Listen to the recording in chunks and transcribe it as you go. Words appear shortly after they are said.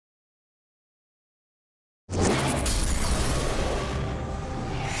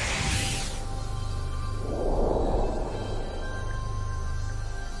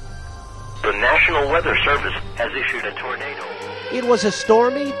National Weather Service has issued a tornado. It was a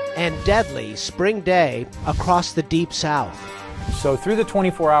stormy and deadly spring day across the Deep South. So through the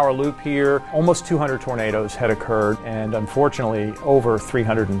 24-hour loop here, almost 200 tornadoes had occurred, and unfortunately over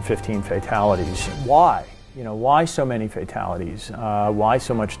 315 fatalities. Why? Why so many fatalities? Why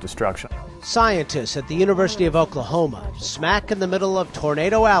so much destruction? Scientists at the University of Oklahoma, smack in the middle of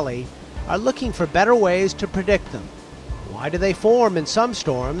Tornado Alley, are looking for better ways to predict them. Why do they form in some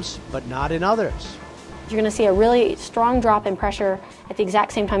storms, but not in others? You're going to see a really strong drop in pressure at the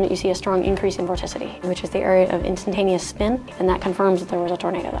exact same time that you see a strong increase in vorticity, which is the area of instantaneous spin, and that confirms that there was a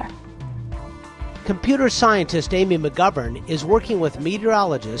tornado there. Computer scientist Amy McGovern is working with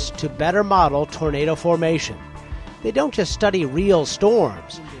meteorologists to better model tornado formation. They don't just study real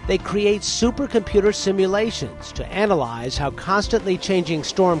storms, they create supercomputer simulations to analyze how constantly changing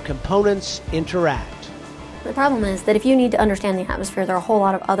storm components interact. The problem is that if you need to understand the atmosphere, there are a whole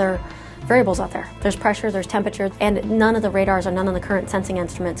lot of other variables out there. There's pressure, there's temperature, and none of the radars or none of the current sensing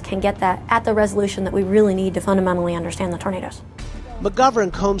instruments can get that at the resolution that we really need to fundamentally understand the tornadoes.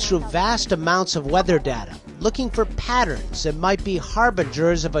 McGovern combs through vast amounts of weather data, looking for patterns that might be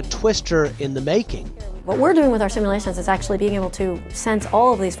harbingers of a twister in the making. What we're doing with our simulations is actually being able to sense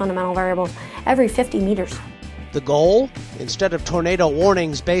all of these fundamental variables every 50 meters. The goal? Instead of tornado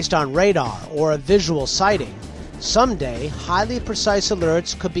warnings based on radar or a visual sighting, someday highly precise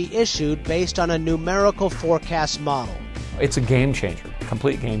alerts could be issued based on a numerical forecast model. It's a game changer, a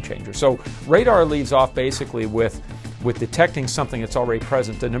complete game changer. So radar leads off basically with detecting something that's already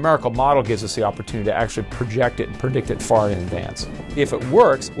present. The numerical model gives us the opportunity to actually project it and predict it far in advance. If it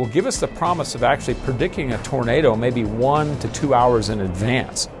works, it will give us the promise of actually predicting a tornado maybe 1 to 2 hours in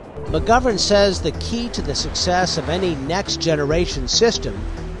advance. McGovern says the key to the success of any next-generation system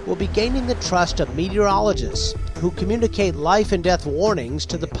will be gaining the trust of meteorologists who communicate life and death warnings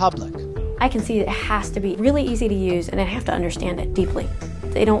to the public. I can see that it has to be really easy to use, and I have to understand it deeply.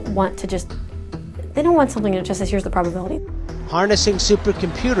 They don't want something that just says, here's the probability. Harnessing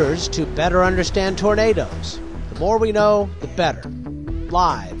supercomputers to better understand tornadoes. The more we know, the better.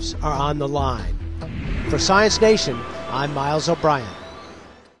 Lives are on the line. For Science Nation, I'm Miles O'Brien.